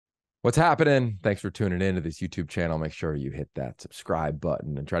What's happening? Thanks for tuning in to this YouTube channel. Make sure you hit that subscribe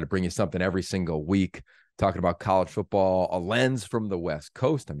button and try to bring you something every single week talking about college football, a lens from the West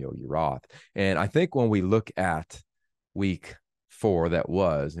Coast. I'm Yogi Roth. And I think when we look at week 4 that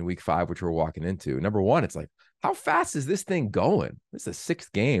was and week 5, which we're walking into, number one, it's like, how fast is this thing going? This is the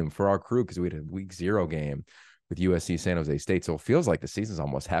 6th game for our crew because we had a week 0 game with USC San Jose State. So it feels like the season's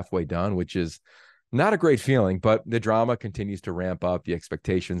almost halfway done, which is not a great feeling, but the drama continues to ramp up, the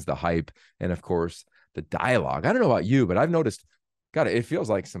expectations, the hype, and of course, the dialogue. I don't know about you, but I've noticed, God, it feels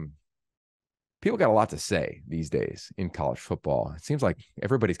like some people got a lot to say these days in college football. It seems like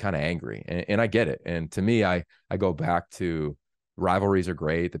everybody's kind of angry, and I get it. And to me, I go back to rivalries are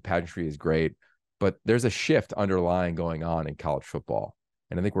great, the pageantry is great, but there's a shift underlying going on in college football.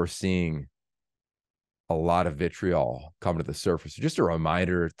 And I think we're seeing a lot of vitriol come to the surface. So just a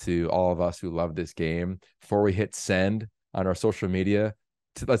reminder to all of us who love this game, before we hit send on our social media,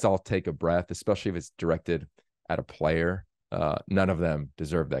 let's all take a breath, especially if it's directed at a player. None of them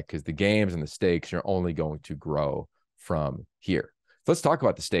deserve that because the games and the stakes are only going to grow from here. So let's talk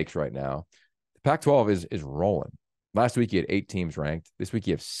about the stakes right now. The Pac-12 is rolling. Last week, you had 8 teams ranked. This week,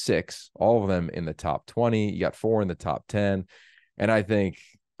 you have 6, all of them in the top 20. You got 4 in the top 10. And I think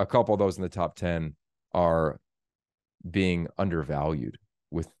a couple of those in the top 10 are being undervalued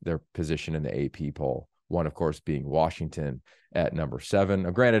with their position in the AP poll. One, of course, being Washington at number 7. Now,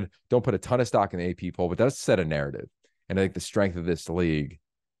 granted, don't put a ton of stock in the AP poll, but that's set a narrative. And I think the strength of this league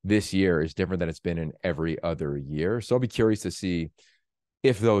this year is different than it's been in every other year. So I'll be curious to see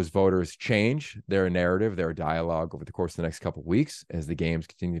if those voters change their narrative, their dialogue over the course of the next couple of weeks as the games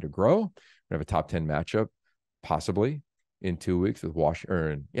continue to grow. We have a top 10 matchup, possibly in 2 weeks with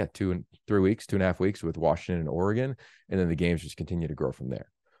Washington, 2 and 3 weeks, 2.5 weeks with Washington and Oregon. And then the games just continue to grow from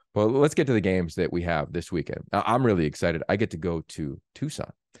there. But let's get to the games that we have this weekend. I'm really excited. I get to go to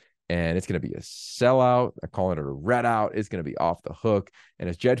Tucson, and it's going to be a sellout. I'm calling it a red out. It's going to be off the hook. And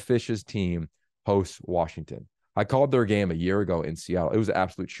as Jed Fish's team hosts Washington, I called their game a year ago in Seattle. It was an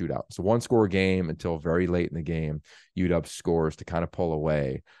absolute shootout. It's a 1-score game until very late in the game. UW scores to kind of pull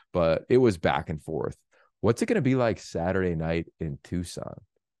away, but it was back and forth. What's it going to be like Saturday night in Tucson?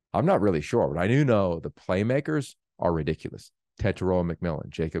 I'm not really sure, but I do know the playmakers are ridiculous. Tetairoa McMillan,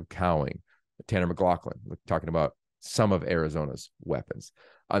 Jacob Cowing, Tanner McLaughlin. We're talking about some of Arizona's weapons.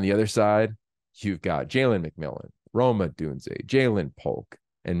 On the other side, you've got Jalen McMillan, Roma Dunze, Jalen Polk,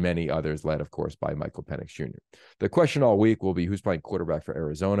 and many others, led, of course, by Michael Penix Jr. The question all week will be who's playing quarterback for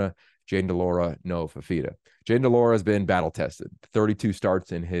Arizona, Jayden de Laura, Noah Fifita. Jayden de Laura has been battle-tested, 32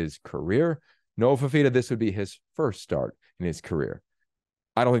 starts in his career. Noah Fifita, this would be his first start in his career.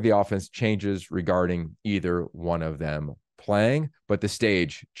 I don't think the offense changes regarding either one of them playing, but the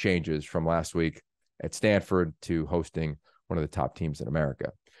stage changes from last week at Stanford to hosting one of the top teams in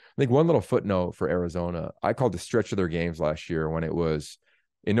America. I think one little footnote for Arizona, I called the stretch of their games last year when it was,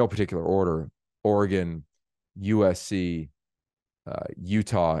 in no particular order, Oregon, USC,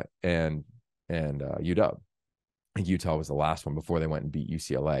 Utah, and UW. I think Utah was the last one before they went and beat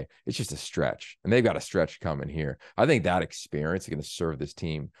UCLA. It's just a stretch, and they've got a stretch coming here. I think that experience is going to serve this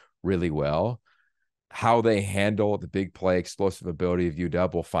team really well. How they handle the big play, explosive ability of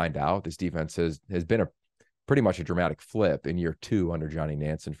UW, we'll find out. This defense has been pretty much a dramatic flip in year 2 under Johnny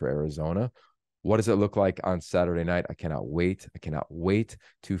Nansen for Arizona. What does it look like on Saturday night? I cannot wait. I cannot wait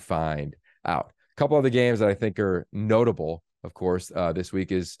to find out. A couple other games that I think are notable, of course, this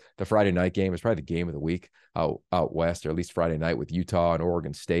week is the Friday night game. It's probably the game of the week out west, or at least Friday night, with Utah and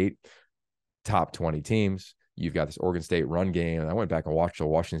Oregon State. Top 20 teams. You've got this Oregon State run game. And I went back and watched the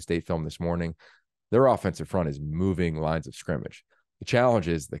Washington State film this morning. Their offensive front is moving lines of scrimmage. The challenge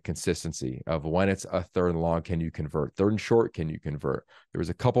is the consistency of when it's a 3rd and long, can you convert? 3rd and short, can you convert? There was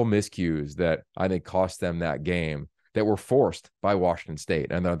a couple miscues that I think cost them that game that were forced by Washington State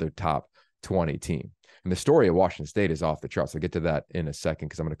and another top 20 team. And the story of Washington State is off the charts. I'll get to that in a second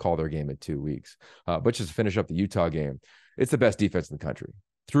because I'm going to call their game in 2 weeks. But just to finish up the Utah game, it's the best defense in the country.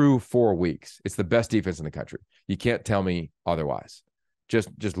 Through 4 weeks, it's the best defense in the country. You can't tell me otherwise.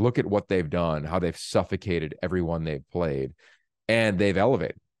 Just look at what they've done, how they've suffocated everyone they've played, and they've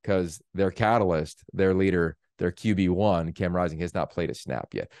elevated because their catalyst, their leader, their QB1, Cam Rising, has not played a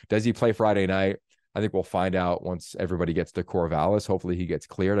snap yet. Does he play Friday night? I think we'll find out once everybody gets to Corvallis. Hopefully he gets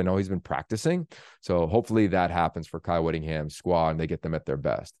cleared. I know he's been practicing. So hopefully that happens for Kyle Whittingham's squad and they get them at their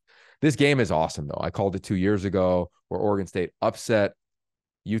best. This game is awesome, though. I called it 2 years ago where Oregon State upset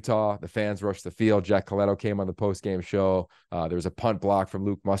Utah. The fans rushed the field. Jack Coletto came on the post-game show. There was a punt block from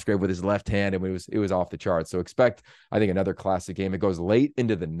Luke Musgrave with his left hand, and it was off the charts. So expect, I think, another classic game. It goes late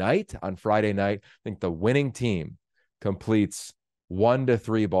into the night on Friday night. I think the winning team completes 1 to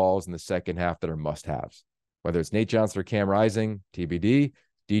 3 balls in the second half that are must-haves. Whether it's Nate Johnson or Cam Rising, TBD,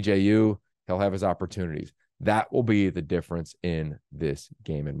 DJU, he'll have his opportunities. That will be the difference in this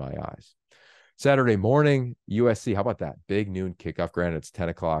game in my eyes. Saturday morning, USC, how about that? Big noon kickoff. Granted, it's 10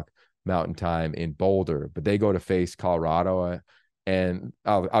 o'clock Mountain Time in Boulder, but they go to face Colorado. And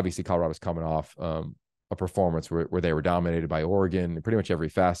obviously, Colorado's coming off a performance where they were dominated by Oregon in pretty much every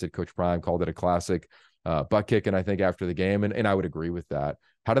facet. Coach Prime called it a classic butt kicking, I think, after the game. And I would agree with that.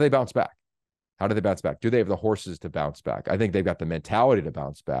 How do they bounce back? How do they bounce back? Do they have the horses to bounce back? I think they've got the mentality to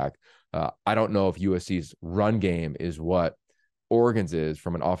bounce back. I don't know if USC's run game is what Oregon's is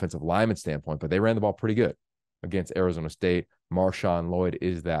from an offensive lineman standpoint, but they ran the ball pretty good against Arizona State. Marshawn Lloyd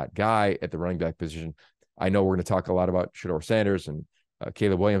is that guy at the running back position. I know we're going to talk a lot about Shedeur Sanders and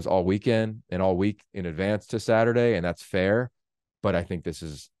Caleb Williams all weekend and all week in advance to Saturday, and that's fair. But I think this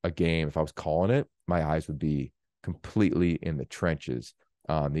is a game, if I was calling it, my eyes would be completely in the trenches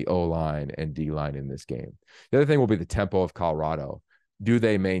on the O-line and D-line in this game. The other thing will be the tempo of Colorado. Do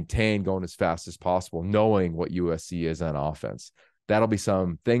they maintain going as fast as possible, knowing what USC is on offense? That'll be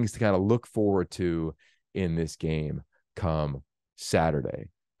some things to kind of look forward to in this game come Saturday.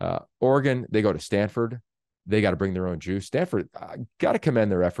 Oregon, they go to Stanford. They got to bring their own juice. Stanford, got to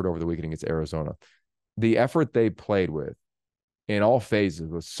commend their effort over the weekend against Arizona. The effort they played with in all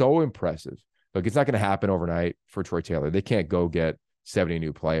phases was so impressive. Look, it's not going to happen overnight for Troy Taylor. They can't go get 70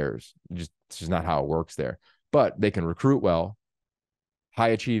 new players. It's just not how it works there. But they can recruit well,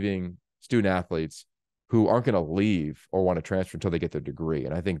 high-achieving student athletes who aren't going to leave or want to transfer until they get their degree.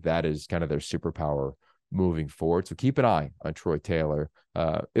 And I think that is kind of their superpower moving forward. So keep an eye on Troy Taylor.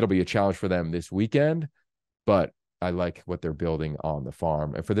 It'll be a challenge for them this weekend, but I like what they're building on the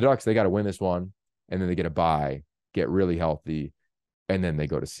farm. And for the Ducks, they got to win this one, and then they get a bye, get really healthy, and then they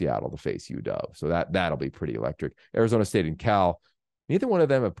go to Seattle to face UW. So that'll be pretty electric. Arizona State and Cal, neither one of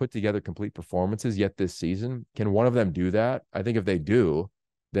them have put together complete performances yet this season. Can one of them do that? I think if they do,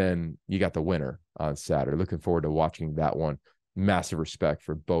 then you got the winner on Saturday. Looking forward to watching that one. Massive respect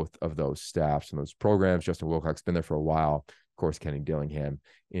for both of those staffs and those programs. Justin Wilcox been there for a while. Of course, Kenny Dillingham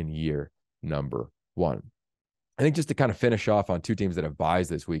in year number 1. I think just to kind of finish off on two teams that have byes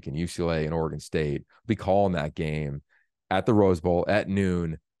this week in UCLA and Oregon State, we'll be calling that game at the Rose Bowl at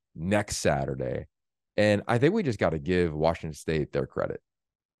noon next Saturday. And I think we just got to give Washington State their credit.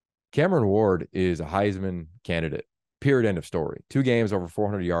 Cameron Ward is a Heisman candidate. Period. End of story. 2 games over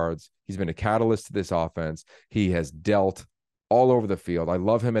 400 yards. He's been a catalyst to this offense. He has dealt all over the field. I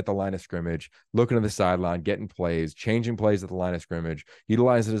love him at the line of scrimmage, looking to the sideline, getting plays, changing plays at the line of scrimmage,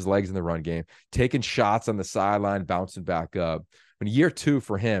 utilizing his legs in the run game, taking shots on the sideline, bouncing back up. In year 2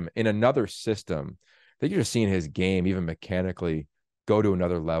 for him in another system, I think you're just seeing his game even mechanically go to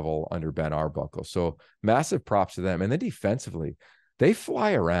another level under Ben Arbuckle. So massive props to them. And then defensively, they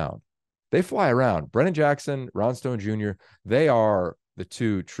fly around. Brennan Jackson, Ron Stone Jr., they are the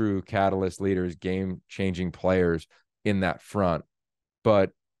 2 true catalyst leaders, game-changing players in that front.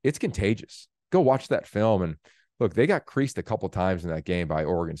 But it's contagious. Go watch that film. And look, they got creased a couple times in that game by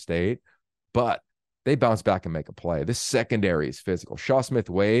Oregon State, but they bounce back and make a play. This secondary is physical. Shaw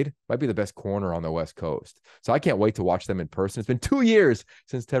Smith-Wade might be the best corner on the West Coast. So I can't wait to watch them in person. It's been 2 years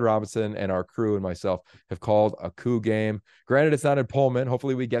since Ted Robinson and our crew and myself have called a coup game. Granted, it's not in Pullman.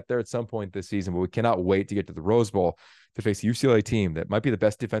 Hopefully we get there at some point this season, but we cannot wait to get to the Rose Bowl to face a UCLA team that might be the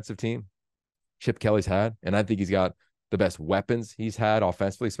best defensive team Chip Kelly's had. And I think he's got the best weapons he's had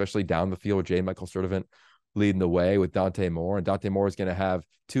offensively, especially down the field with J. Michael Sturdivant leading the way with Dante Moore. And Dante Moore is going to have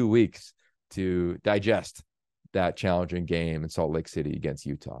 2 weeks to digest that challenging game in Salt Lake City against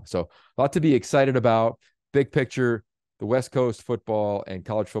Utah. So a lot to be excited about. Big picture, the West Coast football and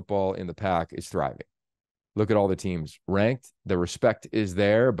college football in the PAC is thriving. Look at all the teams ranked. The respect is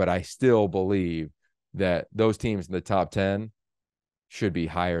there, but I still believe that those teams in the top 10 should be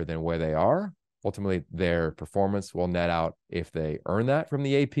higher than where they are. Ultimately, their performance will net out if they earn that from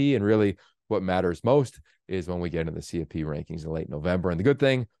the AP. And really what matters most is when we get into the CFP rankings in late November. And the good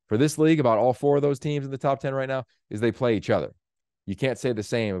thing for this league about all 4 of those teams in the top 10 right now is they play each other. You can't say the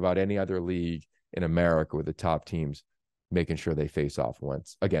same about any other league in America with the top teams making sure they face off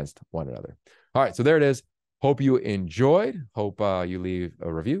against one another. All right, so there it is. Hope you enjoyed. Hope you leave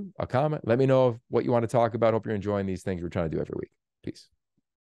a review, a comment. Let me know what you want to talk about. Hope you're enjoying these things we're trying to do every week. Peace.